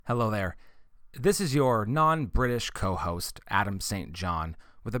Hello there. This is your non-British co-host, Adam St. John,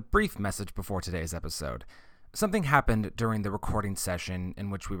 with a brief message before today's episode. Something happened during the recording session in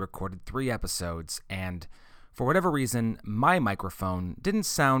which we recorded 3 episodes, and for whatever reason, my microphone didn't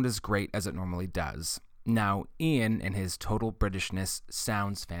sound as great as it normally does. Now, Ian, in his total Britishness,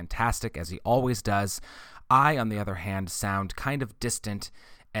 sounds fantastic, as he always does. I, on the other hand, sound kind of distant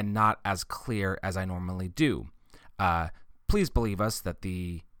and not as clear as I normally do. Please believe us that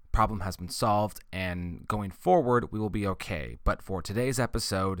the problem has been solved, and going forward, we will be okay. But for today's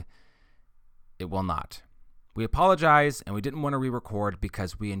episode, it will not. We apologize, and we didn't want to re-record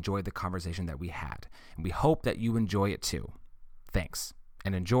because we enjoyed the conversation that we had. And we hope that you enjoy it too. Thanks,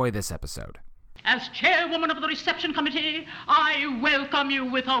 and enjoy this episode. As chairwoman of the reception committee, I welcome you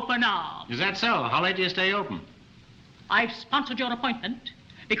with open arms. Is that so? How late do you stay open? I've sponsored your appointment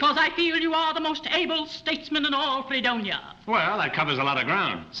because I feel you are the most able statesman in all Fredonia. Well, that covers a lot of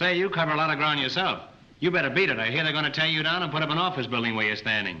ground. Say, you cover a lot of ground yourself. You better beat it. I hear they're going to tear you down and put up an office building where you're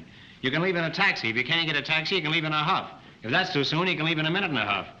standing. You can leave in a taxi. If you can't get a taxi, you can leave in a huff. If that's too soon, you can leave in a minute and a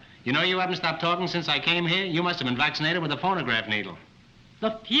huff. You know you haven't stopped talking since I came here? You must have been vaccinated with a phonograph needle.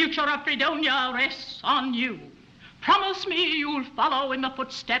 The future of Fredonia rests on you. Promise me you'll follow in the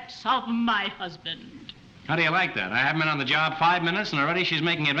footsteps of my husband. How do you like that? I haven't been on the job 5 minutes, and already she's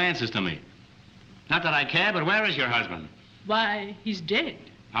making advances to me. Not that I care, but where is your husband? Why, he's dead.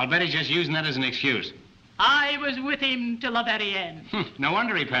 I'll bet he's just using that as an excuse. I was with him till the very end. No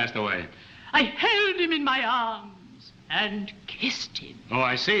wonder he passed away. I held him in my arms and kissed him. Oh,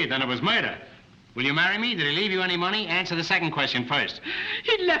 I see. Then it was murder. Will you marry me? Did he leave you any money? Answer the second question first.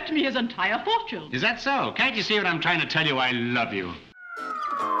 He left me his entire fortune. Is that so? Can't you see what I'm trying to tell you? I love you.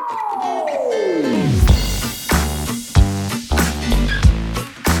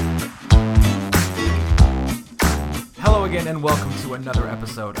 Hello again, and welcome to another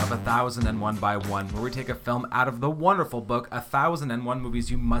episode of 1001 by 1, where we take a film out of the wonderful book 1001 Movies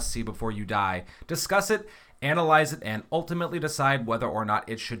You Must See Before You Die, discuss it, analyze it, and ultimately decide whether or not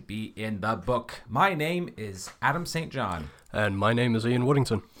it should be in the book. My name is Adam St. John. And my name is Ian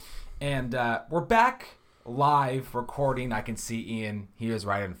Woodington. And we're back live recording. I can see Ian. He is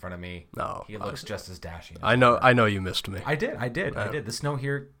right in front of me. No, he looks just as dashing. I know you missed me. I did. The snow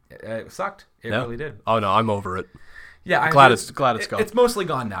here sucked. It really did. Oh no, I'm over it. Yeah, I'm glad it's gone. It's mostly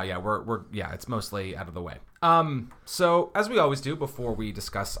gone now. Yeah, it's mostly out of the way. So as we always do before we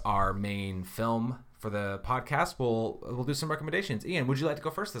discuss our main film for the podcast, we'll do some recommendations. Ian, would you like to go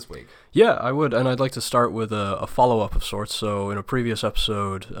first this week? Yeah, I would, and I'd like to start with a follow-up of sorts. So in a previous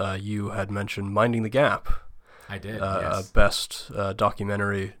episode, you had mentioned Minding the Gap. I did, yes. Best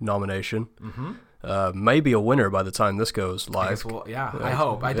documentary nomination. Mm-hmm. Maybe a winner by the time this goes live. I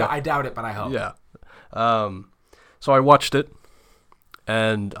hope. I doubt it, but I hope. Yeah. So I watched it,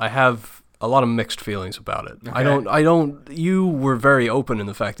 and I have a lot of mixed feelings about it. Okay. You were very open in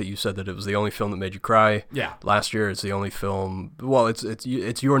the fact that you said that it was the only film that made you cry. Yeah. Last year, it's the only film, well,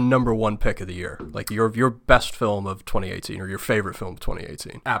 it's your number one pick of the year. Like your best film of 2018, or your favorite film of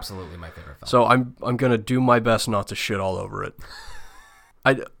 2018. Absolutely my favorite film. So I'm going to do my best not to shit all over it.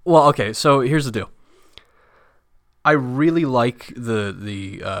 Okay, so here's the deal. I really like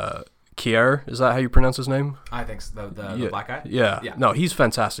the Kier, is that how you pronounce his name? I think so. The black guy? Yeah. No, he's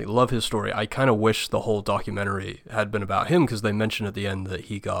fantastic. Love his story. I kind of wish the whole documentary had been about him, because they mentioned at the end that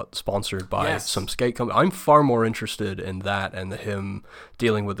he got sponsored by some skate company. I'm far more interested in that and him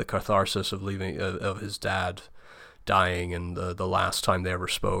dealing with the catharsis of of his dad dying, and the last time they ever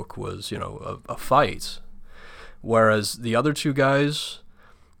spoke was, a fight. Whereas the other two guys,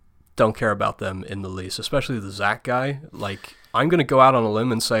 don't care about them in the least, especially the Zach guy. Like, I'm going to go out on a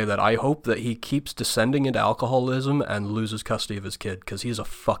limb and say that I hope that he keeps descending into alcoholism and loses custody of his kid, because he's a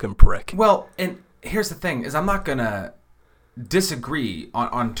fucking prick. Well, and here's the thing, is I'm not going to disagree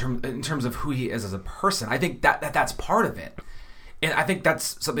in terms of who he is as a person. I think that's part of it. And I think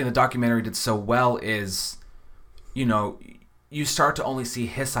that's something the documentary did so well is, you start to only see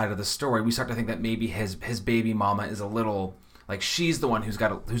his side of the story. We start to think that maybe his baby mama is a little... like, she's the one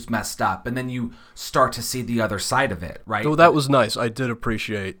who's messed up, and then you start to see the other side of it, right? Oh, that was nice. I did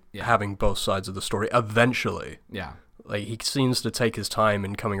appreciate having both sides of the story eventually. Yeah. Like, he seems to take his time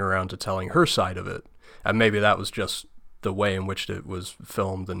in coming around to telling her side of it, and maybe that was just the way in which it was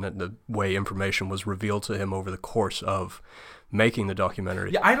filmed and the way information was revealed to him over the course of making the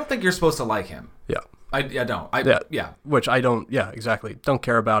documentary. Yeah, I don't think you're supposed to like him. Yeah. I don't. Which I don't, exactly. Don't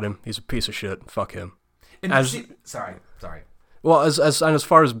care about him. He's a piece of shit. Fuck him. Sorry. Well, as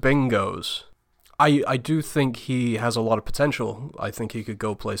far as Bing goes, I do think he has a lot of potential. I think he could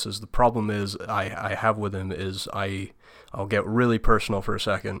go places. The problem is I have with him is I I'll get really personal for a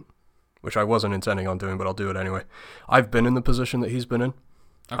second, which I wasn't intending on doing, but I'll do it anyway. I've been in the position that he's been in.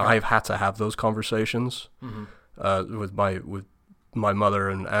 Okay. I've had to have those conversations with my mother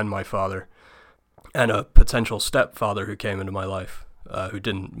and my father, and a potential stepfather who came into my life.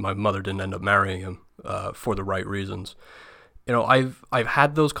 My mother didn't end up marrying him for the right reasons. You know, I've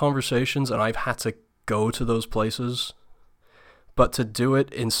had those conversations, and I've had to go to those places, but to do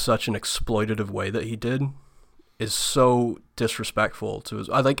it in such an exploitative way that he did is so disrespectful to his.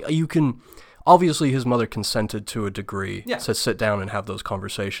 Obviously his mother consented to a degree to sit down and have those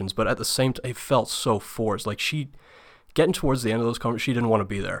conversations, but at the same time, it felt so forced. Like, getting towards the end of those conversations, she didn't want to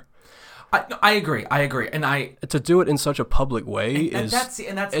be there. I agree, and to do it in such a public way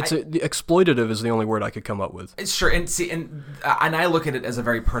exploitative is the only word I could come up with. Sure, and I look at it as a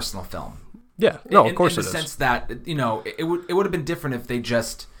very personal film. Yeah, no, of course it is. In the sense that, you know, it would have been different if they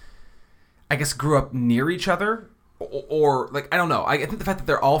just, I guess, grew up near each other, or like, I don't know. I think the fact that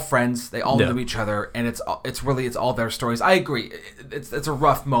they're all friends, they all knew each other, and it's all their stories. I agree. It's a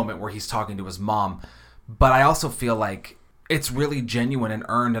rough moment where he's talking to his mom, but I also feel like it's really genuine and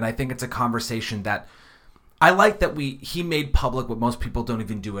earned, and I think it's a conversation that I like that he made public what most people don't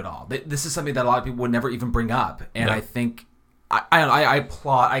even do at all. This is something that a lot of people would never even bring up, and I think I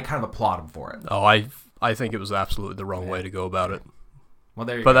kind of applaud him for it. Oh, I think it was absolutely the wrong way to go about it. Well,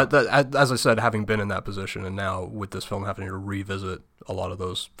 there you go. But as I said, having been in that position, and now with this film having to revisit a lot of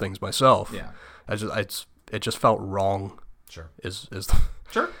those things myself, it just felt wrong. Sure.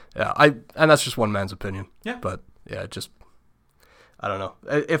 Sure. Yeah. And that's just one man's opinion. Yeah. But yeah, I don't know.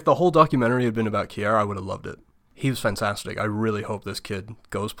 If the whole documentary had been about Kier, I would have loved it. He was fantastic. I really hope this kid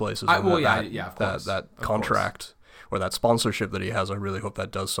goes places. Of course. That contract or that sponsorship that he has, I really hope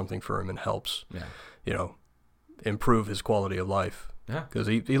that does something for him and helps. Yeah. You know, improve his quality of life. Yeah. Because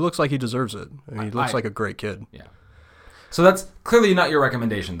he looks like he deserves it. I mean, he looks like a great kid. Yeah. So that's clearly not your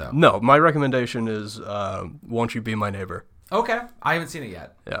recommendation, though. No, my recommendation is Won't You Be My Neighbor? Okay, I haven't seen it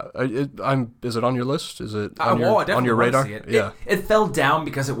yet. Yeah, is it on your list? Is it on your radar? See it. Yeah, it fell down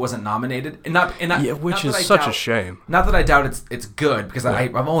because it wasn't nominated, which is such a shame. Not that I doubt it's good, because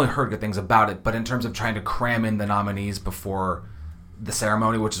I've only heard good things about it. But in terms of trying to cram in the nominees before the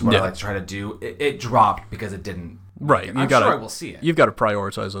ceremony, which is what I like to try to do, it dropped because it didn't. Right, I'm sure I will see it. You've got to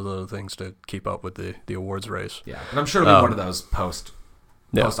prioritize other things to keep up with the awards race. Yeah, but I'm sure it'll be one of those post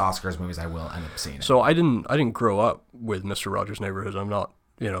Oscars movies I will end up seeing. So I didn't grow up with Mr. Rogers' Neighborhood. I'm not,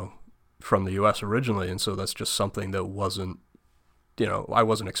 from the U.S. originally, and so that's just something that wasn't, I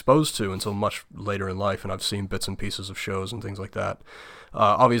wasn't exposed to until much later in life, and I've seen bits and pieces of shows and things like that.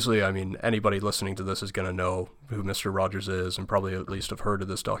 Obviously, I mean, anybody listening to this is going to know who Mr. Rogers is and probably at least have heard of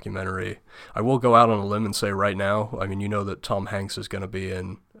this documentary. I will go out on a limb and say right now, I mean, you know that Tom Hanks is going to be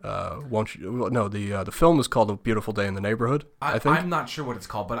in the film is called A Beautiful Day in the Neighborhood, I think. I'm not sure what it's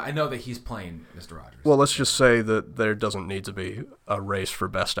called, but I know that he's playing Mr. Rogers. Well, let's just say that there doesn't need to be a race for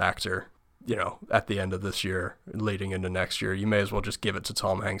Best Actor, at the end of this year, leading into next year. You may as well just give it to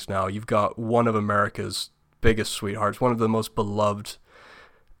Tom Hanks now. You've got one of America's biggest sweethearts, one of the most beloved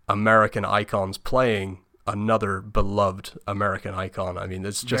American icons playing another beloved American icon. I mean,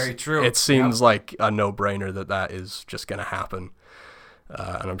 it's just... Very true. It seems like a no-brainer that is just going to happen.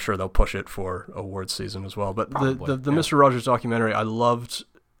 And I'm sure they'll push it for awards season as well. But the Mr. Rogers documentary, I loved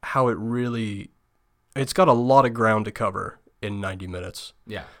how it's got a lot of ground to cover in 90 minutes.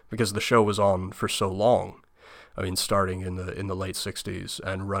 Yeah. Because the show was on for so long. I mean, starting in the late 60s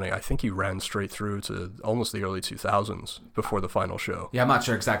and running, I think he ran straight through to almost the early 2000s before the final show. Yeah, I'm not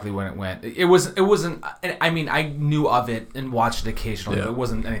sure exactly when it went. It wasn't, I mean, I knew of it and watched it occasionally, but it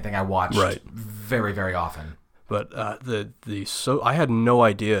wasn't anything I watched very, very often. But I had no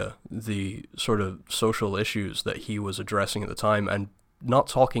idea the sort of social issues that he was addressing at the time, and not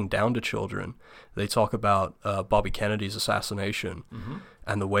talking down to children. They talk about Bobby Kennedy's assassination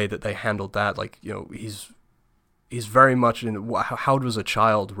and the way that they handled that. Like, he's very much in how does a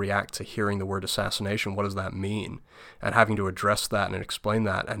child react to hearing the word assassination? What does that mean? And having to address that and explain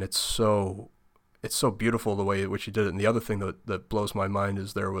that, and it's so beautiful the way in which he did it. And the other thing that blows my mind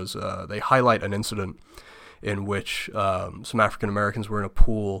is there was they highlight an incident in which some African Americans were in a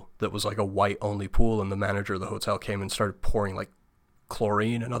pool that was like a white-only pool, and the manager of the hotel came and started pouring like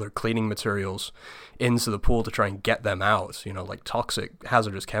chlorine and other cleaning materials into the pool to try and get them out, like toxic,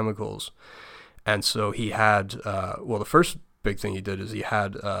 hazardous chemicals. And so he had, the first big thing he did is he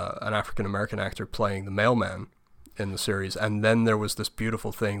had an African American actor playing the mailman in the series, and then there was this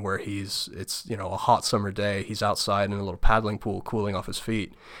beautiful thing where it's a hot summer day, he's outside in a little paddling pool cooling off his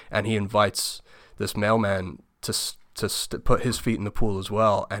feet, and he invites this mailman to put his feet in the pool as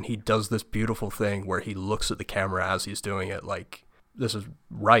well, and he does this beautiful thing where he looks at the camera as he's doing it, like, this is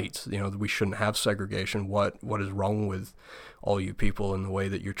right, we shouldn't have segregation. What is wrong with all you people in the way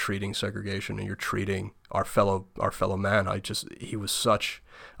that you're treating segregation and you're treating our fellow man? He was such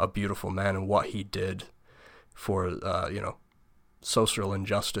a beautiful man, and what he did for social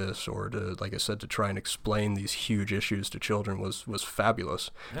injustice, or to, like I said, to try and explain these huge issues to children was fabulous.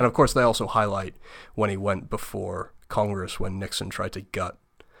 Yeah. And of course they also highlight when he went before Congress, when Nixon tried to gut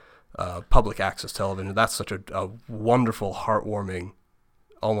public access television. That's such a wonderful, heartwarming,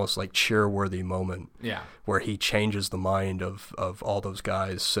 almost like cheer-worthy moment. Yeah. Where he changes the mind of all those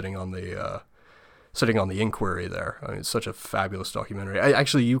guys sitting on the inquiry there. I mean, it's such a fabulous documentary.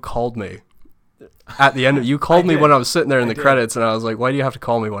 You called me at the end. You called me when I was sitting there in the credits, and I was like, "Why do you have to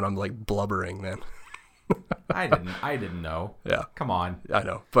call me when I'm like blubbering, man?" I didn't know. Yeah. Come on. I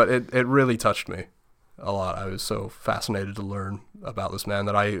know, but it really touched me a lot. I was so fascinated to learn about this man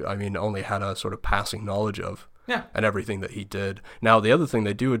that I mean only had a sort of passing knowledge of. Yeah. And everything that he did. Now, the other thing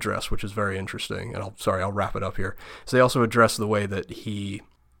they do address, which is very interesting, and I'll wrap it up here, is they also address the way that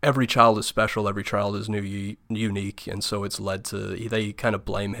every child is special, every child is unique, and so it's led to, they kind of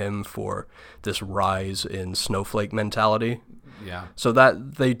blame him for this rise in snowflake mentality. Yeah. So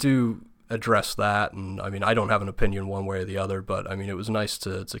that they do address that, and I mean, I don't have an opinion one way or the other, but I mean, it was nice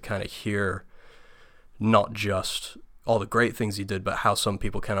to kind of hear not just all the great things he did, but how some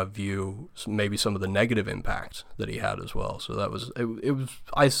people kind of view maybe some of the negative impact that he had as well. So that was, it was,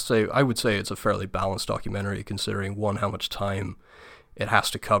 I would say it's a fairly balanced documentary, considering, one, how much time it has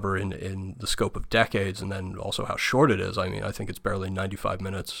to cover in the scope of decades, and then also how short it is. I mean, I think it's barely 95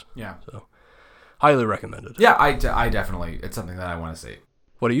 minutes. Yeah. So highly recommended. Yeah, I definitely, it's something that I want to see.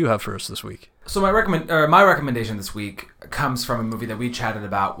 What do you have for us this week? So my recommendation this week comes from a movie that we chatted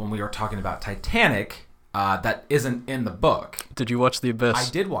about when we were talking about Titanic, that isn't in the book. Did you watch The Abyss?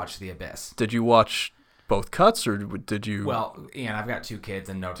 I did watch The Abyss. Did you watch both cuts, or did you? Well, Ian, I've got 2 kids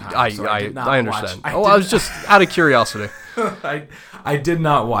and no time. I understand. I was just out of curiosity. I did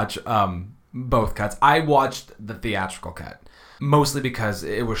not watch both cuts. I watched the theatrical cut, mostly because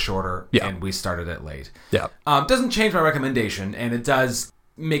it was shorter and we started it late. Yeah. Doesn't change my recommendation, and it does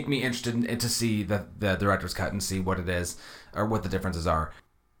make me interested to see the director's cut and see what it is, or what the differences are.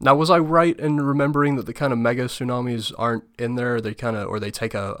 Now, was I right in remembering that the kind of mega tsunamis aren't in there? They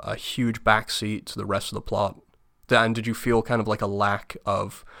take a huge backseat to the rest of the plot. And did you feel kind of like a lack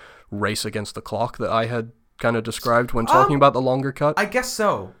of race against the clock that I had kind of described when talking about the longer cut? I guess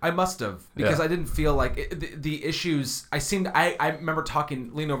so. I must have, because I didn't feel like the issues. I remember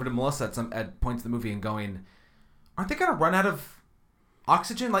leaning over to Melissa at points in the movie and going, "Aren't they going to run out of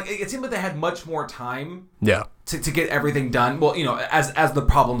oxygen?" Like, it seemed like they had much more time. Yeah. To get everything done. Well, as the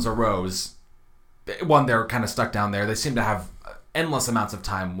problems arose, one, they're kind of stuck down there. They seem to have endless amounts of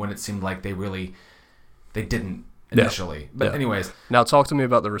time when it seemed like they didn't initially. But anyways. Now talk to me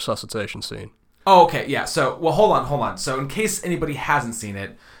about the resuscitation scene. Oh, okay, yeah. So, well, hold on. So, in case anybody hasn't seen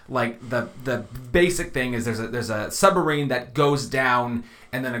it, like the basic thing is there's a submarine that goes down,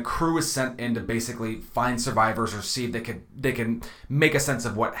 and then a crew is sent in to basically find survivors or see if they can make a sense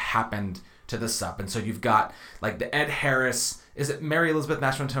of what happened to the sub. And so you've got like the Ed Harris. Is it Mary Elizabeth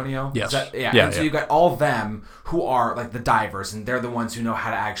Mastrantonio? Yes. So you've got all of them who are like the divers, and they're the ones who know how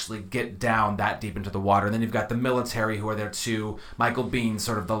to actually get down that deep into the water. And then you've got the military who are there too. Michael Biehn,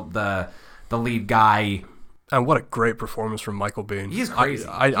 sort of the lead guy. And what a great performance from Michael Biehn. He's crazy.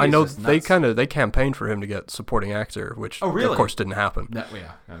 I know they campaigned for him to get supporting actor, which of course didn't happen. No,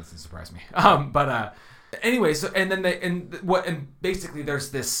 yeah, that doesn't surprise me. But anyway, so and basically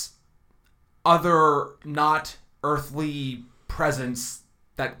there's this other not earthly presence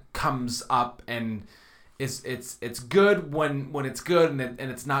that comes up, and it's good when it's good, and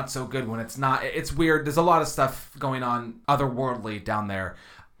it's not so good when it's not. It's weird. There's a lot of stuff going on otherworldly down there,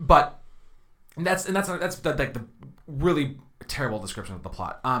 but that's like the really terrible description of the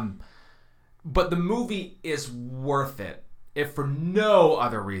plot. But the movie is worth it, if for no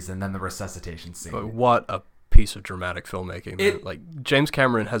other reason than the resuscitation scene. But what a piece of dramatic filmmaking. Like, James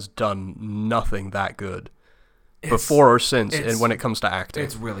Cameron has done nothing that good before or since, and when it comes to acting.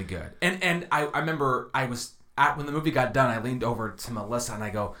 It's really good. And I remember when the movie got done, I leaned over to Melissa and I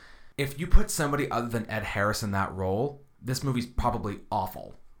go, if you put somebody other than Ed Harris in that role, this movie's probably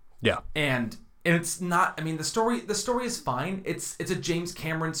awful. Yeah. And it's not. I mean, the story is fine. It's a James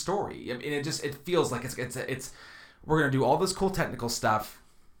Cameron story. I mean, it feels like it's we're gonna do all this cool technical stuff,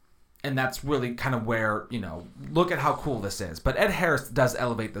 and that's really kind of where, look at how cool this is. But Ed Harris does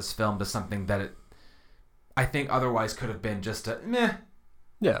elevate this film to something that I think otherwise could have been just a meh.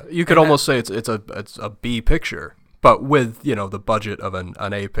 Yeah, you could almost say it's a B picture. but with, the budget of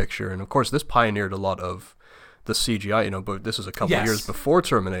an A picture. And of course, this pioneered a lot of the CGI, but this is a couple of years before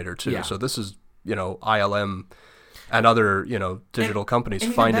Terminator 2. Yeah. So this is, ILM and other, digital companies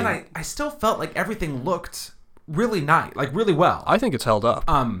and finding. Then I still felt like everything looked really nice, like really well. I think it's held up.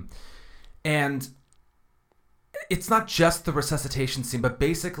 And it's not just the resuscitation scene, but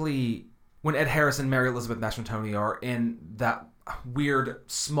basically when Ed Harris and Mary Elizabeth Mastrantonio are in that weird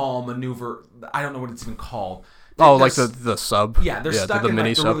small maneuver, I don't know what it's even called. Oh, like the sub? Yeah, they're stuck in mini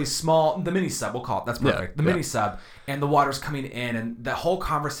like the really small, the mini sub, we'll call it. That's perfect. The mini sub, and the water's coming in, and the whole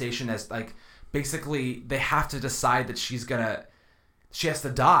conversation is like, basically, they have to decide that she has to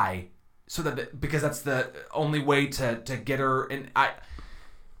die, so that because that's the only way to get her. And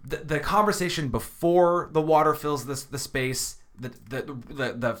the conversation before the water fills the space,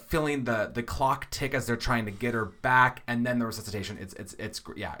 the filling the clock tick as they're trying to get her back, and then the resuscitation.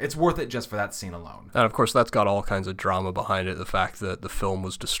 It's worth it just for that scene alone. And of course, that's got all kinds of drama behind it. The fact that the film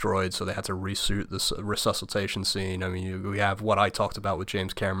was destroyed, so they had to reshoot this resuscitation scene. I mean, we have what I talked about with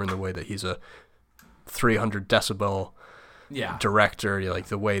James Cameron, the way that he's a 300 decibel director. Like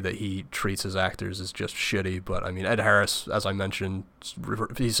the way that he treats his actors is just shitty. But I mean, Ed Harris, as I mentioned,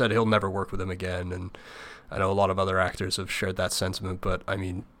 he said he'll never work with him again, and I know a lot of other actors have shared that sentiment, but I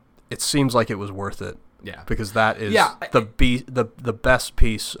mean, it seems like it was worth it. Yeah. Because that is the best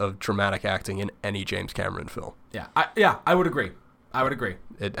piece of dramatic acting in any James Cameron film. Yeah. I would agree.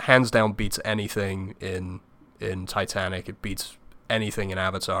 It hands down beats anything in Titanic. It beats anything in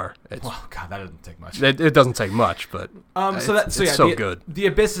Avatar. Well, God, that doesn't take much. It doesn't take much, but it's so good. The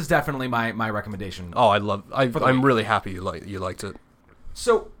Abyss is definitely my recommendation. Oh, I'm really happy you liked it.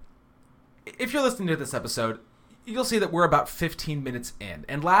 So, if you're listening to this episode, you'll see that we're about 15 minutes in.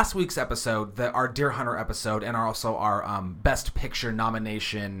 And last week's episode, our Deer Hunter episode, and also our Best Picture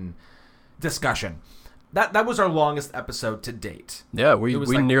nomination discussion, that was our longest episode to date. Yeah, we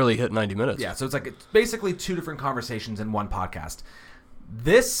nearly hit 90 minutes. Yeah, so it's basically two different conversations in one podcast.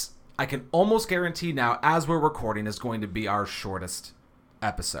 This, I can almost guarantee now, as we're recording, is going to be our shortest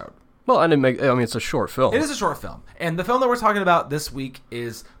episode. Well, and it's a short film. It is a short film. And the film that we're talking about this week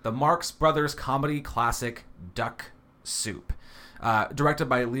is the Marx Brothers comedy classic Duck Soup. Directed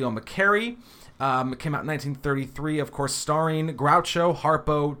by Leo McCarey. It came out in 1933, of course, starring Groucho,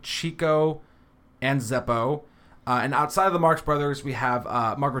 Harpo, Chico, and Zeppo. And outside of the Marx Brothers, we have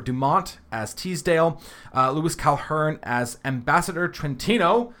Margaret Dumont as Teasdale, Louis Calhern as Ambassador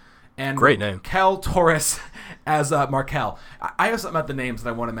Trentino, and great name, Kel Torres as Markel. I have something about the names that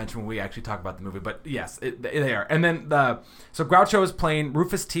I want to mention when we actually talk about the movie, but yes, they are. And then so Groucho is playing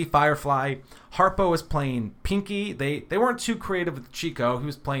Rufus T. Firefly. Harpo is playing Pinky. They weren't too creative with Chico. He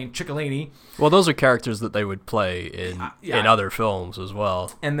was playing Ciccolini. Well, those are characters that they would play in other films as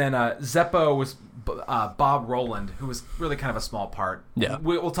well. And then Zeppo was Bob Roland, who was really kind of a small part. Yeah,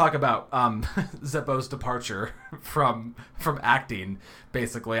 we'll talk about Zeppo's departure from acting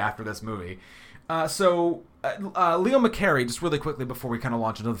basically after this movie. So Leo McCarey, just really quickly before we kind of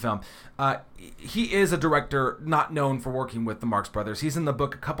launch into the film, he is a director not known for working with the Marx Brothers. He's in the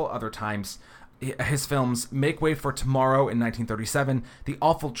book a couple other times. His films Make Way for Tomorrow in 1937, The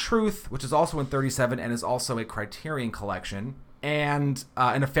Awful Truth, which is also in 1937 and is also a Criterion collection, and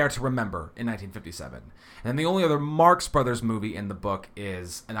An Affair to Remember in 1957. And the only other Marx Brothers movie in the book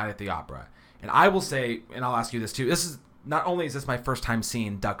is A Night at the Opera. And I will say, and I'll ask you this too, not only is this my first time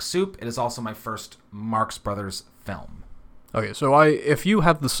seeing Duck Soup, it is also my first Marx Brothers film. Okay, so if you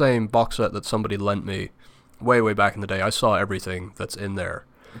have the same box set that somebody lent me way back in the day, I saw everything that's in there.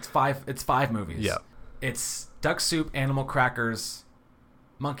 It's five movies. Yeah. It's Duck Soup, Animal Crackers,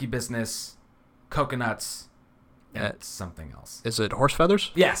 Monkey Business, Coconuts, and something else. Is it Horse Feathers?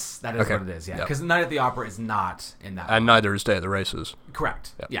 Yes, that is what it is, yeah. Because Night at the Opera is not in that and neither is Day at the Races.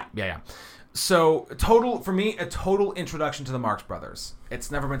 Correct. Yep. Yeah. So, for me, a total introduction to the Marx Brothers.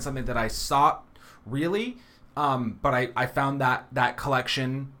 It's never been something that I sought, really, but I found that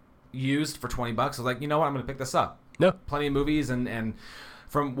collection used for $20. I was like, you know what, I'm going to pick this up. Yeah. Plenty of movies, and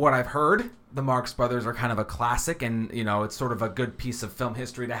from what I've heard, the Marx Brothers are kind of a classic, and it's sort of a good piece of film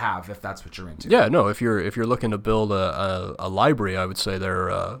history to have if that's what you're into. Yeah, no, if you're looking to build a library, I would say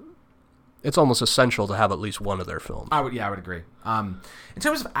it's almost essential to have at least one of their films. I would agree. In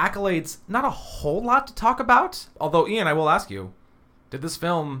terms of accolades, not a whole lot to talk about. Although, Ian, I will ask you, did this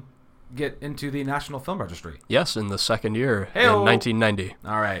film get into the National Film Registry? Yes, in the second year Hey-o. in 1990.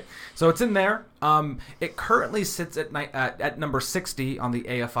 All right, so it's in there. It currently sits at number 60 on the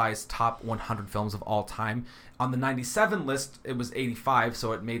AFI's top 100 films of all time. On the 97 list, it was 85,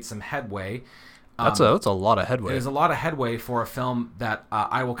 so it made some headway. That's a lot of headway. It is a lot of headway for a film that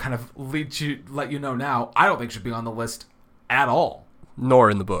I will kind of let you know now. I don't think should be on the list at all.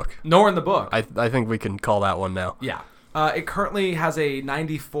 Nor in the book. I think we can call that one now. Yeah. It currently has a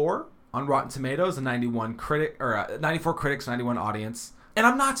 94 on Rotten Tomatoes, a 94 critics, 91 audience, and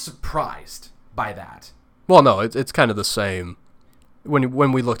I'm not surprised by that. Well, no, it's kind of the same.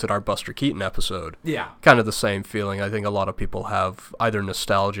 When we looked at our Buster Keaton episode, yeah, kind of the same feeling. I think a lot of people have either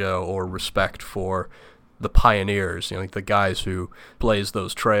nostalgia or respect for the pioneers, like the guys who blazed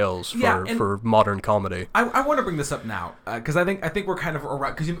those trails for modern comedy. I want to bring this up now because I think we're kind of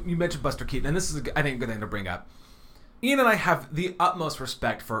around, because you mentioned Buster Keaton, and this is I think a good thing to bring up. Ian and I have the utmost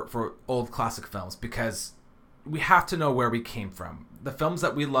respect for old classic films because we have to know where we came from. The films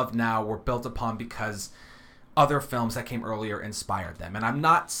that we love now were built upon because other films that came earlier inspired them. And I'm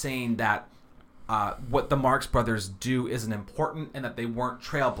not saying that what the Marx Brothers do isn't important and that they weren't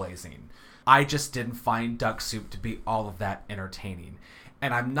trailblazing. I just didn't find Duck Soup to be all of that entertaining.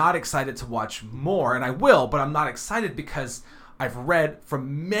 And I'm not excited to watch more, and I will, but I'm not excited because I've read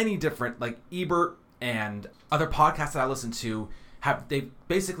from many different, like Ebert and other podcasts that I listen to, they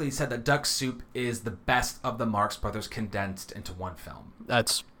basically said that Duck Soup is the best of the Marx Brothers condensed into one film.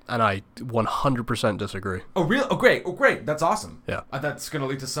 And I 100% disagree. Oh, really? Oh, great. Oh, great. That's awesome. Yeah. That's going to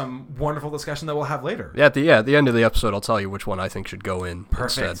lead to some wonderful discussion that we'll have later. Yeah, at the end of the episode, I'll tell you which one I think should go in.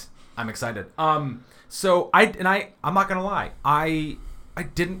 Perfect. Instead. I'm excited. So I'm not going to lie. I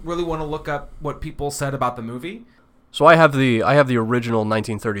didn't really want to look up what people said about the movie. So I have the original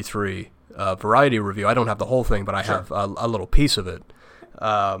 1933 Variety review. I don't have the whole thing, but I have a little piece of it.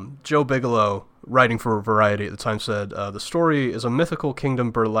 Joe Bigelow, writing for Variety at the time, said, the story is a mythical kingdom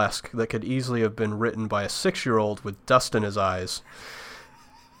burlesque that could easily have been written by a 6-year-old with dust in his eyes.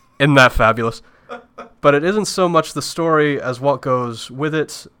 Isn't that fabulous? But it isn't so much the story as what goes with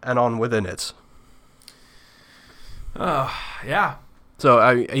it and on within it. Yeah.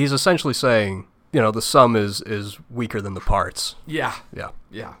 So he's essentially saying, the sum is weaker than the parts. Yeah. Yeah.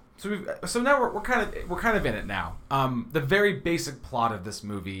 Yeah. So now we're kind of in it now. The very basic plot of this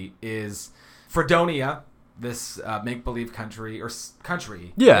movie is Fredonia, this make-believe country.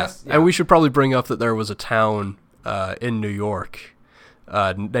 Yeah. Yes? Yeah. And we should probably bring up that there was a town in New York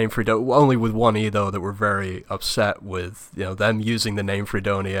named Fredonia, only with one E though, that were very upset with them using the name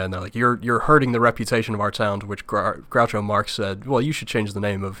Fredonia, and they're like, you're hurting the reputation of our town. To which Groucho Marx said, well, you should change the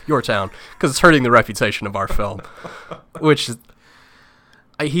name of your town because it's hurting the reputation of our film. Which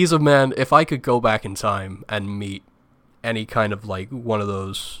he's a man. If I could go back in time and meet any kind of like one of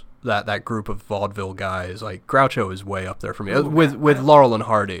those that group of vaudeville guys, like Groucho is way up there for me. Ooh, with Laurel and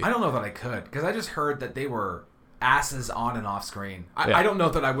Hardy. I don't know that I could, because I just heard that they were asses on and off screen. I don't know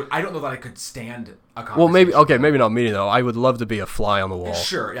that I would. I don't know that I could stand a conversation. Well, maybe not meeting though. I would love to be a fly on the wall.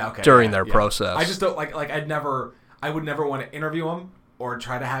 Sure, yeah, okay. During their process. I just don't like. I would never want to interview them or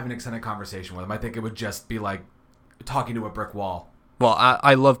try to have an extended conversation with them. I think it would just be like talking to a brick wall. Well,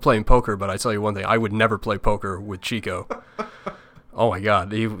 I love playing poker, but I tell you one thing, I would never play poker with Chico. Oh my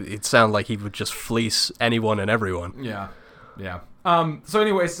God, it sounded like he would just fleece anyone and everyone. Yeah. So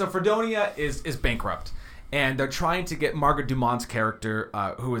anyway, Fredonia is bankrupt, and they're trying to get Margaret Dumont's character,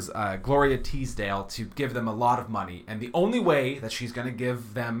 who is Gloria Teasdale, to give them a lot of money. And the only way that she's going to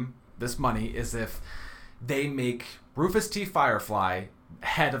give them this money is if they make Rufus T. Firefly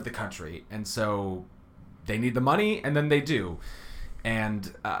head of the country. And so they need the money, and then they do.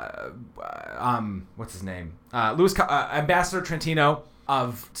 And what's his name? Ambassador Trentino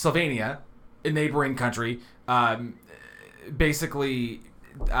of Sylvania, a neighboring country. Basically,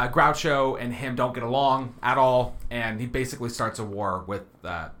 Groucho and him don't get along at all, and he basically starts a war with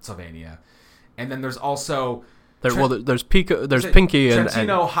Sylvania. And then there's also there's Pinky and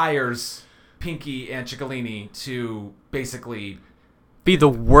Trentino hires Pinky and Ciccolini to basically be the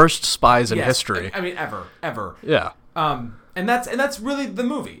worst spies in history. I mean, ever. Yeah. And that's really the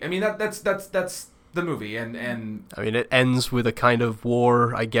movie. I mean, that's the movie, and I mean, it ends with a kind of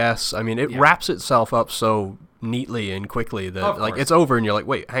war, I guess. I mean, it wraps itself up so neatly and quickly that it's over, and you're like,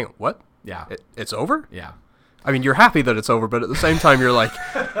 wait, hang on, what? Yeah, it's over. Yeah. I mean, you're happy that it's over, but at the same time, you're like,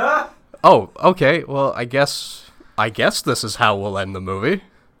 oh, okay, well, I guess this is how we'll end the movie.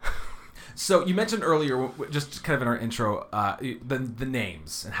 So you mentioned earlier, just kind of in our intro, the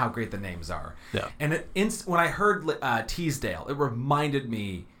names and how great the names are. Yeah. And when I heard Teasdale, it reminded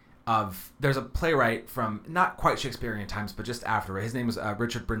me of, there's a playwright from not quite Shakespearean times, but just after it. His name was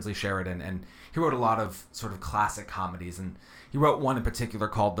Richard Brinsley Sheridan, and he wrote a lot of sort of classic comedies. And he wrote one in particular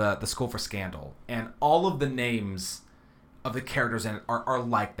called The School for Scandal. And all of the names of the characters in it are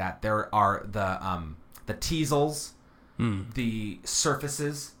like that. There are the Teasels, the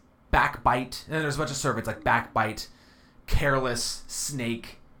Surfaces, backbite, and then there's a bunch of servants like backbite, careless,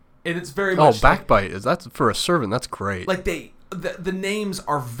 snake, and it's very much backbite is that's for a servant. That's great. Like the names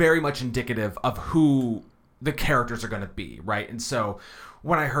are very much indicative of who the characters are going to be, right? And so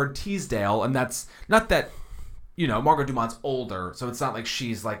when I heard Teasdale, and that's not that, Margot Dumont's older, so it's not like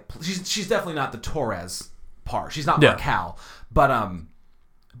she's definitely not the Torres part. She's not Marcal,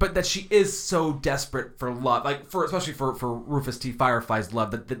 but that she is so desperate for love, like especially for Rufus T. Firefly's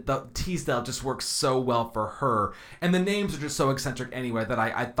love, that the Teasdale just works so well for her, and the names are just so eccentric anyway that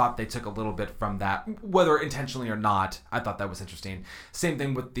I thought they took a little bit from that, whether intentionally or not. I thought that was interesting. Same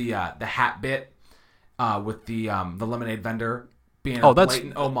thing with the hat bit, with the lemonade vendor being a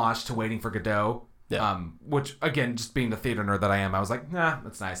blatant homage to Waiting for Godot. Yeah. Which again, just being the theater nerd that I am, I was like, nah,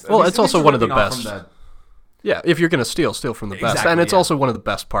 that's nice. Well, it's also one of the best. Yeah, if you're going to steal from the best. And it's also one of the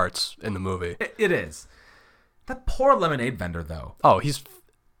best parts in the movie. It is. That poor lemonade vendor, though. Oh,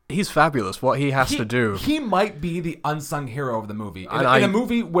 he's fabulous. What he has to do. He might be the unsung hero of the movie. In a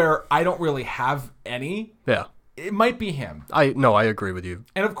movie where I don't really have any, it might be him. I agree with you.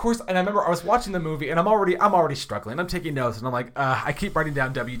 And of course, I remember I was watching the movie, and I'm already struggling. I'm taking notes, and I'm like, I keep writing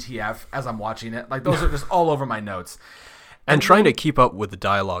down WTF as I'm watching it. Like, those are just all over my notes. And trying to keep up with the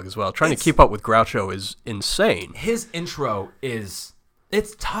dialogue as well. Trying to keep up with Groucho is insane. His intro it's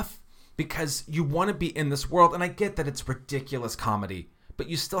tough because you want to be in this world, and I get that it's ridiculous comedy, but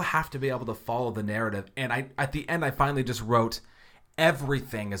you still have to be able to follow the narrative. And at the end, I finally just wrote,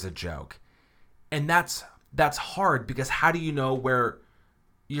 everything is a joke. And that's hard, because how do you know where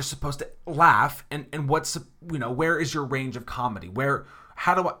you're supposed to laugh and what's, where is your range of comedy? Where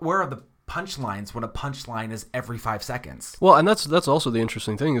are the punchlines when a punchline is every 5 seconds? Well, and that's also the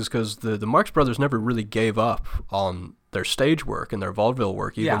interesting thing, is because the Marx Brothers never really gave up on their stage work and their vaudeville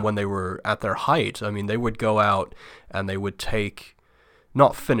work, even when they were at their height. I mean, they would go out and they would take,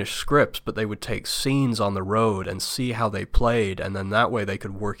 not finished scripts, but they would take scenes on the road and see how they played, and then that way they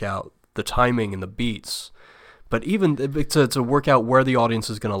could work out the timing and the beats. But even to work out where the audience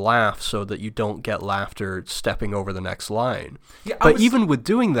is going to laugh so that you don't get laughter stepping over the next line. Yeah, even with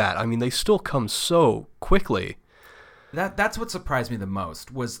doing that, I mean, they still come so quickly. That's what surprised me the most,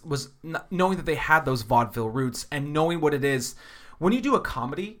 was knowing that they had those vaudeville roots, and knowing what it is. When you do a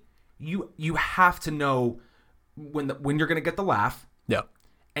comedy, you have to know when you're going to get the laugh. Yeah.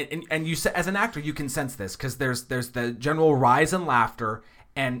 And you, as an actor, you can sense this, because there's the general rise in laughter,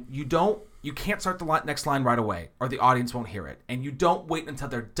 and you can't start the next line right away, or the audience won't hear it. And you don't wait until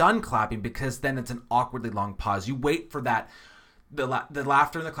they're done clapping, because then it's an awkwardly long pause. You wait for that, the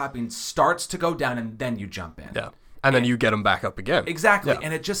laughter and the clapping starts to go down, and then you jump in. Yeah, and then you get them back up again. Exactly, yeah.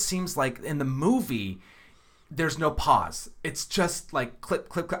 And it just seems like in the movie, there's no pause. It's just like clip,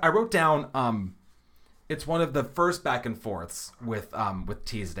 clip, clip. I wrote down, it's one of the first back and forths with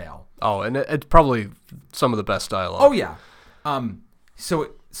Teasdale. Oh, and it's probably some of the best dialogue. Oh yeah. So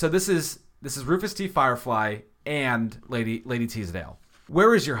this is Rufus T. Firefly and Lady Teasdale.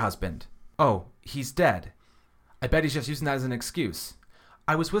 Where is your husband? Oh, he's dead. I bet he's just using that as an excuse.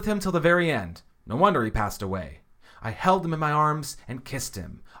 I was with him till the very end. No wonder he passed away. I held him in my arms and kissed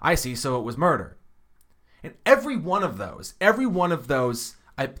him. I see, so it was murder. And every one of those,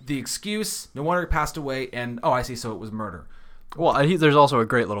 the excuse, no wonder he passed away, and oh, I see, so it was murder. Well, there's also a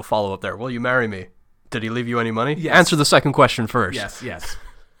great little follow-up there. Will you marry me? Did he leave you any money? Yes. Answer the second question first. Yes. You're right.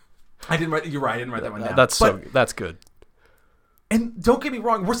 I didn't write that one down. That's good. And don't get me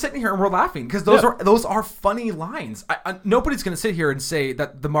wrong, we're sitting here and we're laughing because those are funny lines. Nobody's going to sit here and say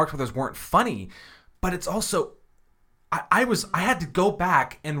that the Marx Brothers weren't funny, but it's also I had to go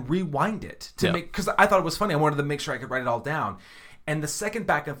back and rewind it to make, because I thought it was funny. I wanted to make sure I could write it all down. And the second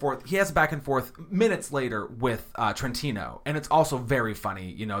back and forth, he has a back and forth minutes later with Trentino, and it's also very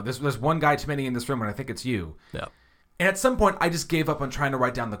funny. There's one guy too many in this room, and I think it's you. Yeah. And at some point, I just gave up on trying to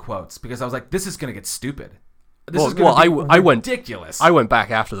write down the quotes, because I was like, this is going to get stupid. This is going to be ridiculous. I went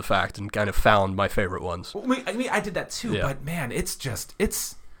back after the fact and kind of found my favorite ones. Well, I did that too, but man, it's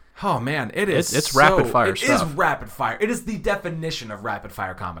rapid fire stuff. It is rapid fire. It is the definition of rapid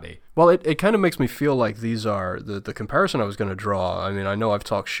fire comedy. Well, it kind of makes me feel like these are the comparison I was going to draw. I mean, I know I've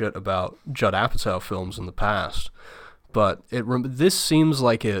talked shit about Judd Apatow films in the past, but this seems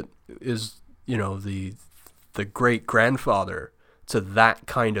like it is, the great grandfather to that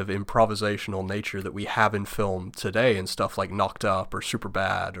kind of improvisational nature that we have in film today, and stuff like Knocked Up or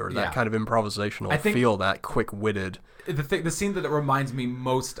Superbad, or that kind of improvisational feel, that quick-witted. The scene that it reminds me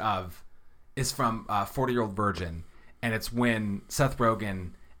most of is from 40-Year-Old Virgin, and it's when Seth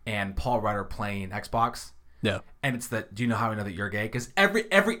Rogen and Paul Rudd are playing Xbox. Yeah. And it's do you know how I know that you're gay? Because every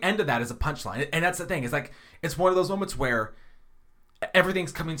end of that is a punchline. And that's the thing. It's like, it's one of those moments where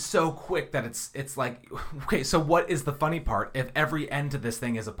everything's coming so quick that it's like, okay, so what is the funny part if every end to this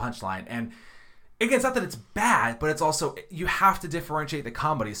thing is a punchline? And again, it's not that it's bad, but it's also, you have to differentiate the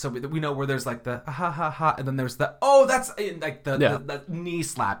comedy. So we know where there's like the ha ha ha, and then there's the, oh, that's like the knee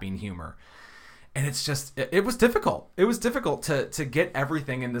slapping humor. And it's just, it was difficult. It was difficult to get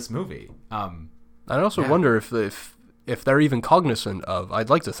everything in this movie. I also wonder if they're even cognizant of, I'd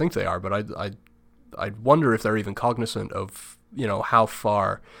like to think they are, but I'd wonder if they're even cognizant of, how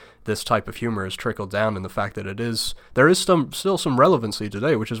far this type of humor has trickled down, and the fact that there is still some relevancy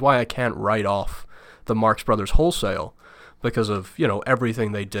today, which is why I can't write off the Marx Brothers wholesale, because of,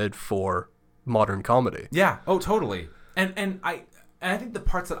 everything they did for modern comedy. Yeah. Oh, totally. And I think the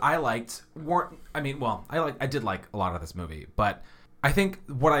parts that I liked weren't, I did like a lot of this movie, but I think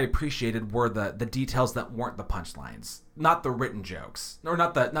what I appreciated were the details that weren't the punchlines, not the written jokes, or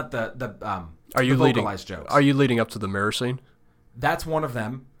not the vocalized jokes. Are you leading up to the mirror scene? That's one of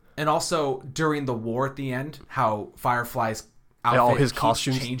them. And also during the war at the end, how Firefly's outfit all his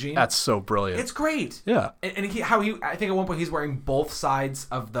costumes changing. That's so brilliant. It's great. Yeah. And I think at one point he's wearing both sides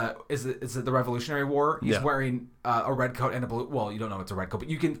of is it the Revolutionary War? He's wearing a red coat and a blue. Well, you don't know it's a red coat, but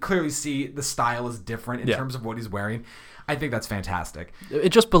you can clearly see the style is different in terms of what he's wearing. I think that's fantastic. It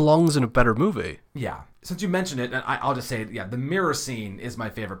just belongs in a better movie. Yeah. Since you mentioned it, and I'll just say, the mirror scene is my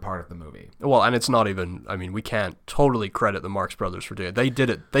favorite part of the movie. Well, and it's not even, we can't totally credit the Marx Brothers for doing it. They did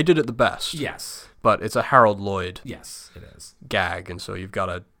it the best. Yes. But it's a Harold Lloyd yes, it is. gag, and so you've got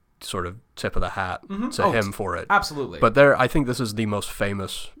to sort of tip of the hat to him for it. Absolutely. But I think this is the most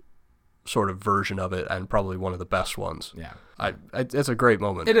famous sort of version of it, and probably one of the best ones. Yeah. It's a great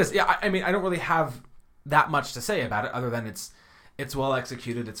moment. It is. Yeah, I don't really have that much to say about it, other than it's well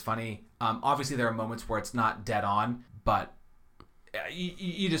executed, it's funny. Obviously there are moments where it's not dead on, but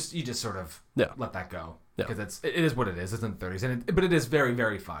you just sort of let that go, because it is what it is. It's in the 30s, but it is very,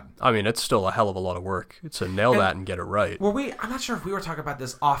 very fun. It's still a hell of a lot of work to nail that and get it right. I'm not sure if we were talking about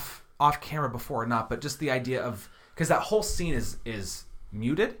this off camera before or not, but just the idea of, because that whole scene is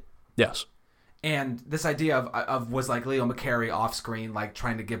muted. Yes. And this idea of was like Leo McCarey off screen, like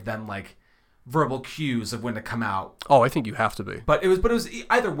trying to give them like verbal cues of when to come out. Oh, I think you have to be. But it was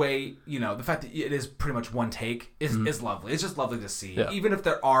either way, the fact that it is pretty much one take is lovely. It's just lovely to see. Yeah. Even if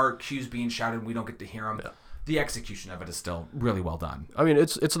there are cues being shouted and we don't get to hear them, the execution of it is still really well done.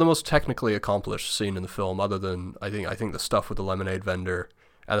 It's the most technically accomplished scene in the film, other than I think the stuff with the lemonade vendor,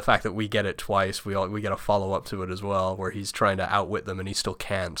 and the fact that we get it twice. We get a follow up to it as well, where he's trying to outwit them and he still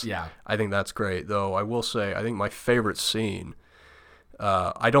can't. Yeah. I think that's great. Though I will say, I think my favorite scene,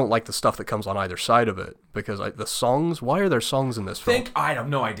 I don't like the stuff that comes on either side of it, because the songs, why are there songs in this film? I have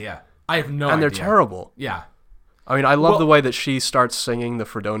no idea. And they're terrible. Yeah. I love the way that she starts singing the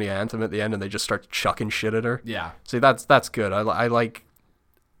Fredonia anthem at the end and they just start chucking shit at her. Yeah. See, that's good. I like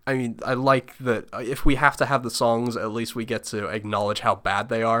that if we have to have the songs, at least we get to acknowledge how bad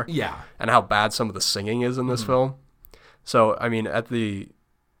they are. Yeah. And how bad some of the singing is in this film. So, at the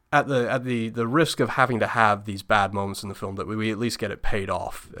risk of having to have these bad moments in the film, that we at least get it paid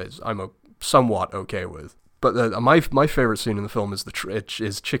off, I'm somewhat okay with. But my favorite scene in the film is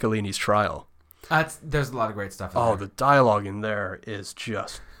Ciccolini's trial. There's a lot of great stuff in there. The dialogue in there is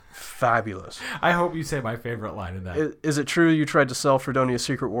just fabulous. I hope you say my favorite line in that. Is it true you tried to sell Fredonia's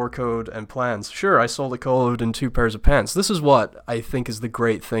secret war code and plans? Sure, I sold a code and 2 pairs of pants. This is what I think is the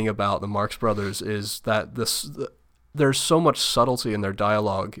great thing about the Marx Brothers, is that there's so much subtlety in their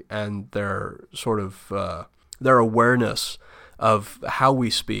dialogue and their sort of their awareness of how we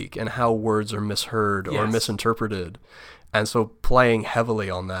speak and how words are misheard or misinterpreted. And so playing heavily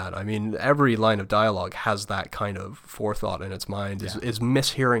on that, every line of dialogue has that kind of forethought in its mind, is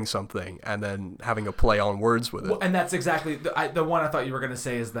mishearing something and then having a play on words with it. Well, and that's exactly the one I thought you were going to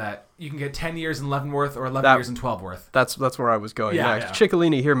say, is that you can get 10 years in Leavenworth or 11 years in Twelveworth. That's where I was going. Yeah.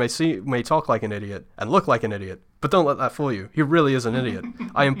 Ciccolini here may talk like an idiot and look like an idiot, but don't let that fool you. He really is an idiot.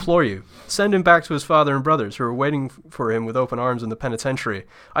 I implore you, send him back to his father and brothers, who are waiting for him with open arms in the penitentiary.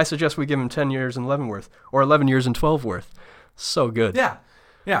 I suggest we give him 10 years in Leavenworth or 11 years in Twelveworth. So good. Yeah.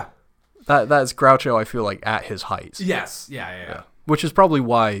 That's Groucho, I feel like, at his height. Yes. Yeah. Which is probably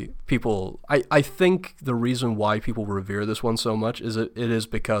why people, I think the reason why people revere this one so much is it is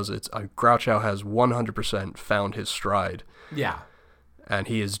because Groucho has 100% found his stride. Yeah. And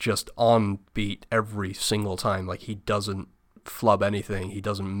he is just on beat every single time. Like, he doesn't flub anything. He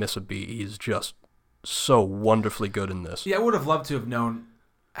doesn't miss a beat. He's just so wonderfully good in this. Yeah, I would have loved to have known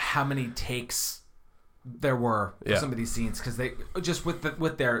how many takes there were for some of these scenes, because they just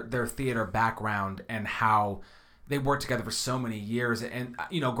with their theater background and how they worked together for so many years, and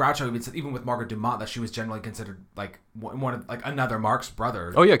Groucho even said, even with Margaret Dumont, that she was generally considered like one of like another Marx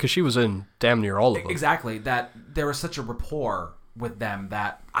brother. Oh yeah, because she was in damn near all of them. Exactly. That there was such a rapport with them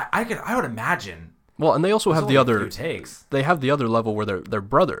that I would imagine. Well, and they also have the other takes. They have the other level where they're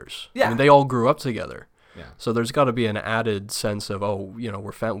brothers. Yeah. I mean, they all grew up together. Yeah. So there's got to be an added sense of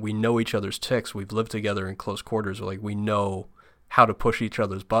we know each other's tics. We've lived together in close quarters. Like we know how to push each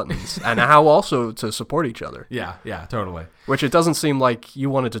other's buttons and how also to support each other. Yeah, totally. Which it doesn't seem like you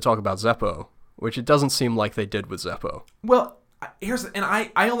wanted to talk about Zeppo, which it doesn't seem like they did with Zeppo. Well,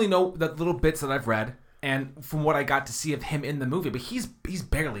 I only know the little bits that I've read and from what I got to see of him in the movie, but he's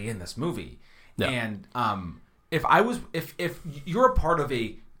barely in this movie. Yeah. And if you're a part of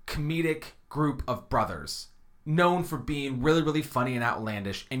a comedic group of brothers known for being really, really funny and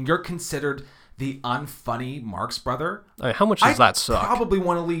outlandish, and you're considered the unfunny Marx brother, I mean, how much does that suck? I probably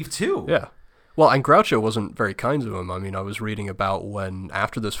want to leave too. Yeah. Well, and Groucho wasn't very kind to him. I mean, I was reading about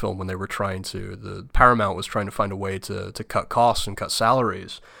after this film, when they were the Paramount was trying to find a way to cut costs and cut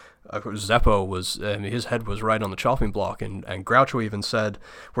salaries. Zeppo his head was right on the chopping block, and Groucho even said,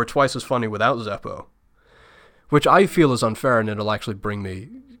 "We're twice as funny without Zeppo," which I feel is unfair, and it'll actually bring me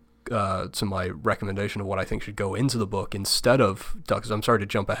to my recommendation of what I think should go into the book instead of Ducks. I'm sorry to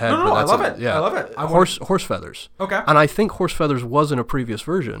jump ahead. No, I love it. Yeah. I love it. Horse feathers. Okay. And I think horse feathers was in a previous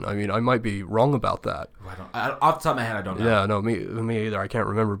version. I mean, I might be wrong about that. Off the top of my head, I don't know. Yeah, no, me either. I can't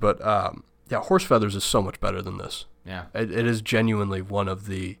remember. But horse feathers is so much better than this. Yeah. It is genuinely one of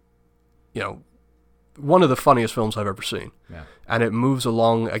the funniest films I've ever seen. Yeah. And it moves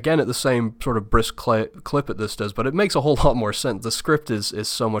along, again, at the same sort of brisk clip that this does, but it makes a whole lot more sense. The script is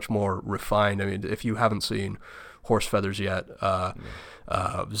so much more refined. I mean, if you haven't seen Horse Feathers yet,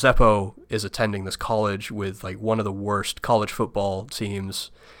 Zeppo is attending this college with like one of the worst college football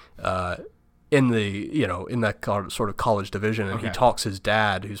teams in that sort of college division, and he talks his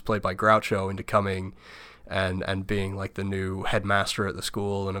dad, who's played by Groucho, into coming and being like the new headmaster at the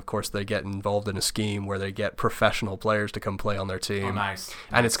school, and of course they get involved in a scheme where they get professional players to come play on their team. Oh, nice.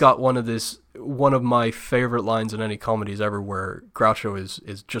 And it's got one of my favorite lines in any comedies ever, where Groucho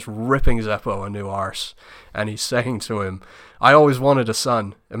is just ripping Zeppo a new arse, and he's saying to him, "I always wanted a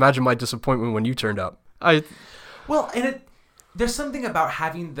son. Imagine my disappointment when you turned up." There's something about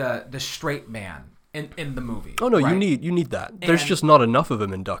having the straight man in the movie. Oh no, right? you need that. There's just not enough of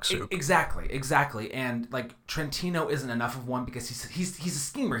him in Duck Soup. Exactly. And like Trentino isn't enough of one because he's a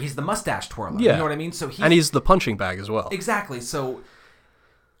schemer. He's the mustache twirler. Yeah. You know what I mean? So he's the punching bag as well. Exactly. So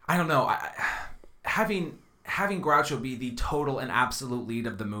I don't know. Having Groucho be the total and absolute lead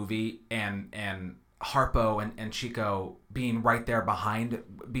of the movie, and Harpo and Chico being right there behind,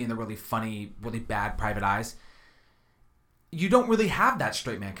 being the really funny, really bad Private Eyes. You don't really have that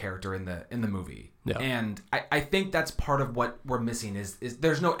straight man character in the movie. Yeah. And I think that's part of what we're missing is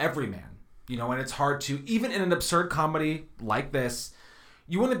there's no everyman, and it's hard to, even in an absurd comedy like this,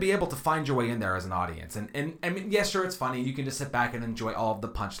 you want to be able to find your way in there as an audience. And I mean, yes, sure, it's funny. You can just sit back and enjoy all of the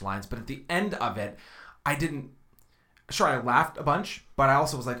punchlines, but at the end of it, I laughed a bunch, but I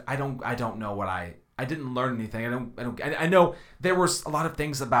also was like, I don't know what I didn't learn anything. I know there was a lot of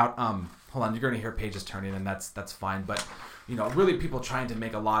things about, hold on, you're going to hear pages turning, and that's fine, but really people trying to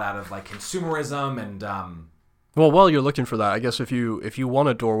make a lot out of like consumerism and well, while you're looking for that, I guess if you want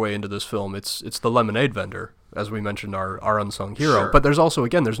a doorway into this film, it's the lemonade vendor, as we mentioned, our unsung hero. Sure. But there's also,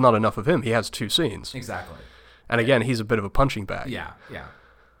 again, there's not enough of him. He has 2 scenes. Exactly. And again, he's a bit of a punching bag. Yeah.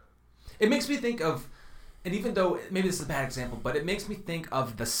 It makes me think of, and even though maybe this is a bad example, but it makes me think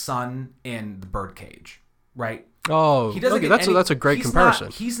of the son in The Birdcage, right? Oh, that's a great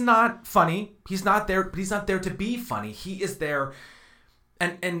comparison. He's not funny. He's not there to be funny. He is there,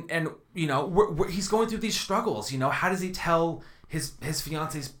 and he's going through these struggles. How does he tell his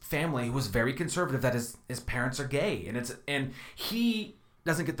fiance's family, who was very conservative, that his parents are gay, and he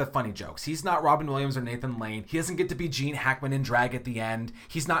doesn't get the funny jokes. He's not Robin Williams or Nathan Lane. He doesn't get to be Gene Hackman in drag at the end.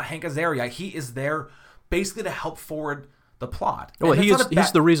 He's not Hank Azaria. He is there basically to help forward the plot. Well,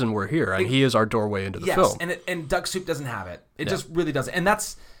 he's the reason we're here, and he is our doorway into the film. Yes, and Duck Soup doesn't have it. It just really doesn't. And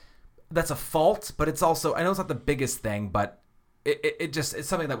that's a fault, but it's also, I know it's not the biggest thing, but it's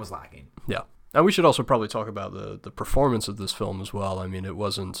something that was lacking. Yeah. And we should also probably talk about the performance of this film as well. I mean, it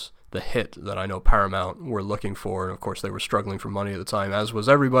wasn't the hit that I know Paramount were looking for, and of course they were struggling for money at the time, as was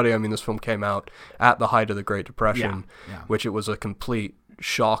everybody. I mean, this film came out at the height of the Great Depression, which it was a complete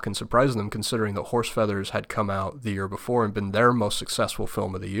shock and surprise to them, considering that Horse Feathers had come out the year before and been their most successful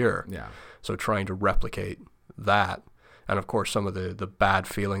film of the year. Yeah. So trying to replicate that, and of course some of the bad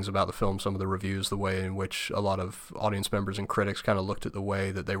feelings about the film, some of the reviews, the way in which a lot of audience members and critics kind of looked at the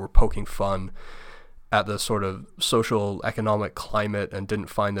way that they were poking fun at the sort of social economic climate and didn't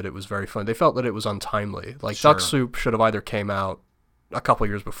find that it was very fun. They felt that it was untimely. Like Sure. Duck Soup should have either came out a couple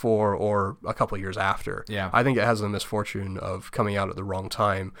years before or a couple years after. Yeah. I think it has the misfortune of coming out at the wrong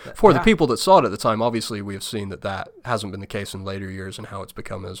time. For the people that saw it at the time, obviously we have seen that hasn't been the case in later years and how it's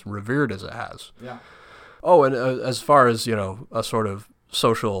become as revered as it has. Yeah. Oh, and as far as, a sort of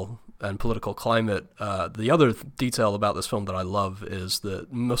social and political climate, the other detail about this film that I love is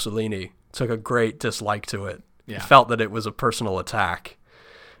that Mussolini took a great dislike to it. Yeah. He felt that it was a personal attack.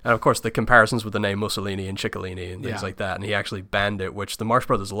 And of course, the comparisons with the name Mussolini and Ciccolini and things like that, and he actually banned it, which the Marx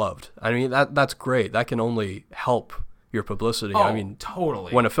Brothers loved. I mean, that's great. That can only help your publicity. Oh, I mean,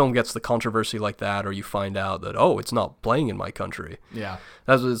 totally. when a film gets the controversy like that, or you find out that, it's not playing in my country. Yeah.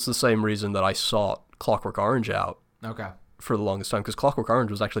 It's the same reason that I sought Clockwork Orange out Okay. for the longest time, because Clockwork Orange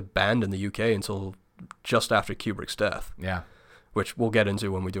was actually banned in the UK until just after Kubrick's death, Yeah. which we'll get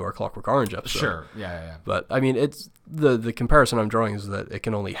into when we do our Clockwork Orange episode. Sure. Yeah. But I mean, it's the comparison I'm drawing is that it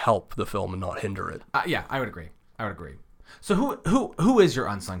can only help the film and not hinder it. Yeah, I would agree. So who is your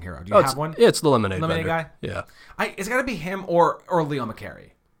unsung hero? Do you have one? It's the lemonade Lemonade vendor. guy? Yeah, It's got to be him or Leo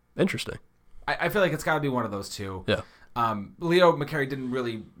McCarey. interesting. I feel like it's got to be one of those two. Yeah. Leo McCarey didn't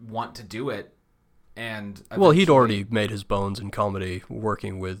really want to do it, and Well, he'd eventually- already made his bones in comedy,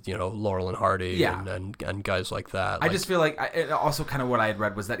 working with Laurel and Hardy Yeah. and guys like that. I just feel like and also kind of what I had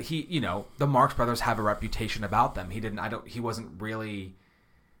read was that he, the Marx Brothers have a reputation about them. He wasn't really,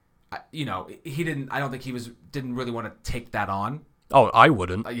 he didn't. I don't think didn't really want to take that on. Oh, I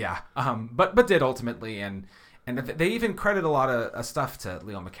wouldn't. But did ultimately, and they even credit a lot of stuff to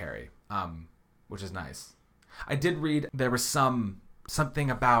Leo McCarey, which is nice. I did read there was something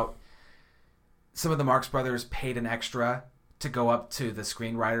about some of the Marx Brothers paid an extra to go up to the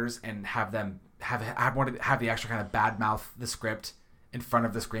screenwriters and have them have the extra kind of badmouth the script in front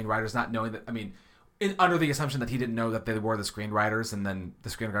of the screenwriters, not knowing that. I mean, under the assumption that he didn't know that they were the screenwriters, and then the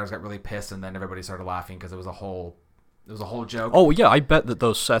screenwriters got really pissed, and then everybody started laughing because it was a whole joke. Oh yeah, I bet that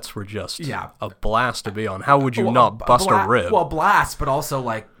those sets were just a blast to be on. How would you not bust a rib? Well, blast, but also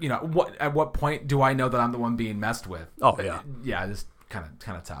like at what point do I know that I'm the one being messed with? Oh yeah, yeah, it's kind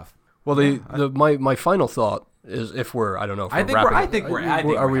of tough. Well, my final thought is if we're I don't know if I we're think wrapping. I think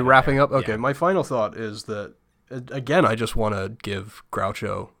we're. Are we wrapping up? Okay, Yeah. my final thought is that again, I just want to give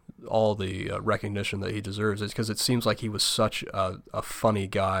Groucho all the recognition that he deserves, is because it seems like he was such a funny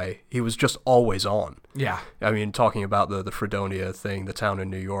guy. He was just always on. Yeah. I mean, talking about the Fredonia thing, the town in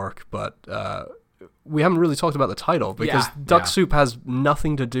New York, but we haven't really talked about the title because Duck Soup has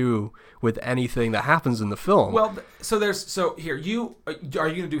nothing to do with anything that happens in the film. Well, here are you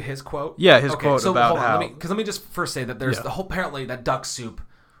going to do his quote? Yeah, his quote about hold on, how. let me just first say that there's the whole apparently that Duck Soup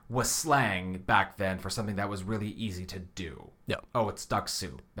was slang back then for something that was really easy to do. Yeah. Oh, it's Duck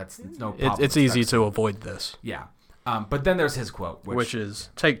Soup. It's no problem. It's easy to avoid this. Yeah. But then there's his quote, which is,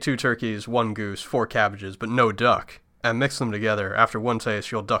 take 2 turkeys, 1 goose, 4 cabbages, but no duck, and mix them together. After one taste,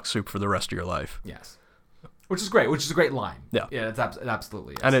 you'll duck soup for the rest of your life. Yes. Which is great. Which is a great line. Yeah. Yeah, it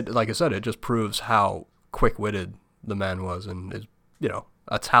absolutely is. And it, like I said, it just proves how quick-witted the man was, and is,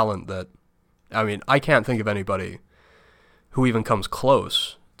 a talent that, I mean, I can't think of anybody who even comes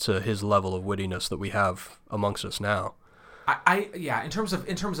close to his level of wittiness that we have amongst us now. In terms of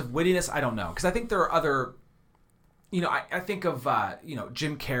wittiness, I don't know, because I think there are other. I think of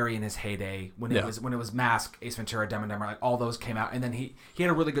Jim Carrey in his heyday when it was Mask, Ace Ventura, Dumb and Dumber, like all those came out, and then he had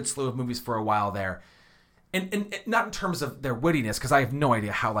a really good slew of movies for a while there, and not in terms of their wittiness, because I have no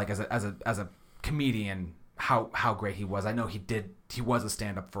idea how, like, as a comedian how great he was. I know he was a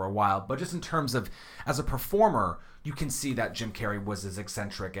stand-up for a while, but just in terms of as a performer, you can see that Jim Carrey was as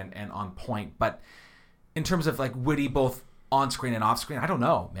eccentric and on point. But in terms of like witty both on screen and off screen, I don't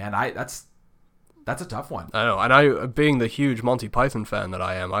know, man. That's a tough one. I know, and I, being the huge Monty Python fan that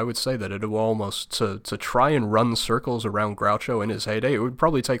I am, I would say that it would almost to try and run circles around Groucho in his heyday, it would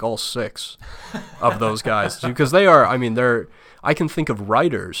probably take all 6 of those guys, because they are. I mean, I can think of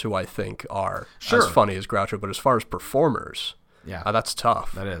writers who I think are as funny as Groucho, but as far as performers, that's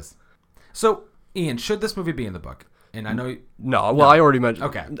tough. That is. So, Ian, should this movie be in the book? And I know no. Well, I already mentioned.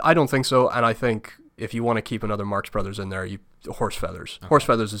 Okay. I don't think so, and I think if you want to keep another Marx Brothers in there, Horse Feathers. Okay. Horse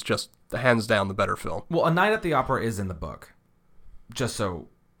Feathers is just hands down the better film. Well, A Night at the Opera is in the book. Just so.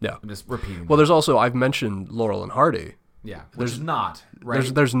 Yeah. I'm just repeating. Well, there's also, I've mentioned Laurel and Hardy. Yeah. There's not,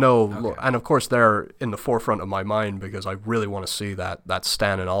 right? There's no, and of course they're in the forefront of my mind because I really want to see that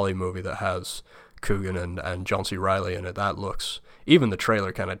Stan and Ollie movie that has Coogan and John C. Reilly in it. That looks, even the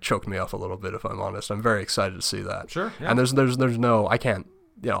trailer kind of choked me up a little bit, if I'm honest. I'm very excited to see that. Sure. Yeah. And there's no, I can't,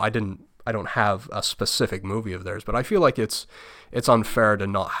 I don't have a specific movie of theirs, but I feel like it's unfair to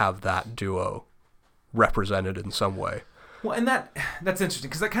not have that duo represented in some way. Well, and that's interesting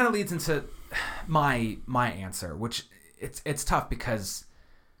because that kind of leads into my answer, which it's tough because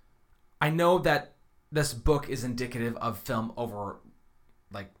I know that this book is indicative of film over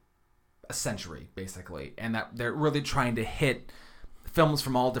like a century, basically, and that they're really trying to hit films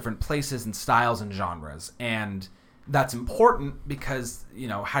from all different places and styles and genres, and that's important because, you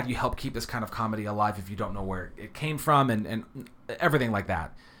know, how do you help keep this kind of comedy alive if you don't know where it came from and everything like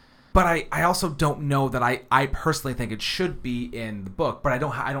that. But I also don't know that I personally think it should be in the book, but I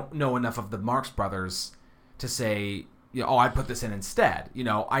don't know enough of the Marx Brothers to say, you know, oh, I'd put this in instead. You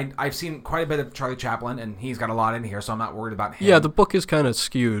know, I've seen quite a bit of Charlie Chaplin, and he's got a lot in here, so I'm not worried about him. Yeah, the book is kind of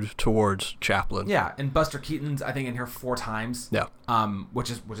skewed towards Chaplin. Yeah, and Buster Keaton's, I think, in here 4 times. Yeah. Which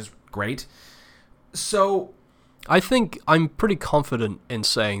is great. So I think I'm pretty confident in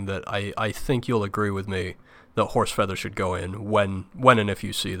saying that I think you'll agree with me that Horsefeather should go in when and if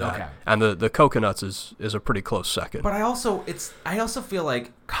you see that. Okay. And the Coconuts is a pretty close second. But I also feel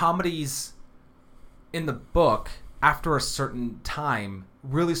like comedies in the book after a certain time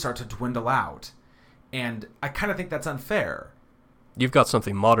really start to dwindle out. And I kind of think that's unfair. You've got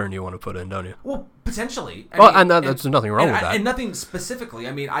something modern you want to put in, don't you? Well, potentially. There's nothing wrong with that. And nothing specifically.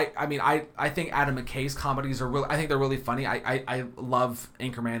 I think Adam McKay's comedies are really. I think they're really funny. I love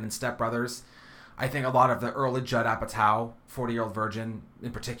Anchorman and Step Brothers. I think a lot of the early Judd Apatow, 40-Year-Old Virgin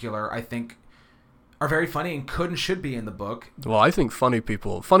in particular, I think are very funny and could and should be in the book. Well, I think Funny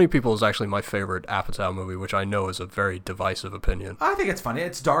People is actually my favorite Apatow movie, which I know is a very divisive opinion. I think it's funny.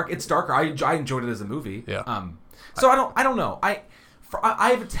 It's dark. It's darker. I enjoyed it as a movie. Yeah. So I don't know. I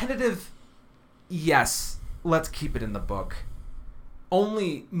have a tentative yes. Let's keep it in the book.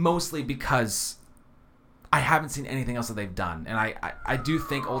 Only mostly because I haven't seen anything else that they've done, and I do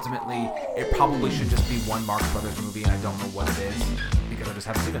think ultimately it probably should just be one Marx Brothers movie, and I don't know what it is because I just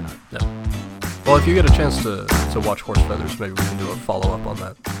haven't seen it. Yeah. Well, if you get a chance to watch Horsefeathers, maybe we can do a follow-up on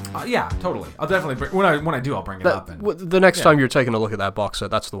that. Yeah, totally. I'll definitely bring, when I do, I'll bring it up. And, the next time you're taking a look at that box set,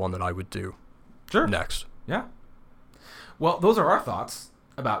 that's the one that I would do. Sure. Next. Yeah. Well, those are our thoughts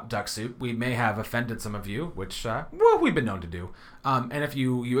about Duck Soup. We may have offended some of you, which we've been known to do. And if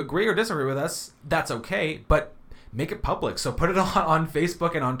you agree or disagree with us, that's okay. But make it public. So put it on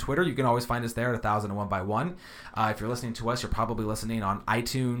Facebook and on Twitter. You can always find us there at 1001 by 1. If you're listening to us, you're probably listening on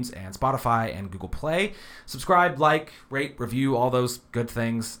iTunes and Spotify and Google Play. Subscribe, like, rate, review, all those good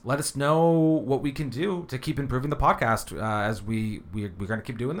things. Let us know what we can do to keep improving the podcast as we're going to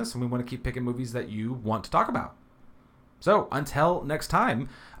keep doing this, and we want to keep picking movies that you want to talk about. So until next time,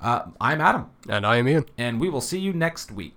 I'm Adam. And I am Ian. And we will see you next week.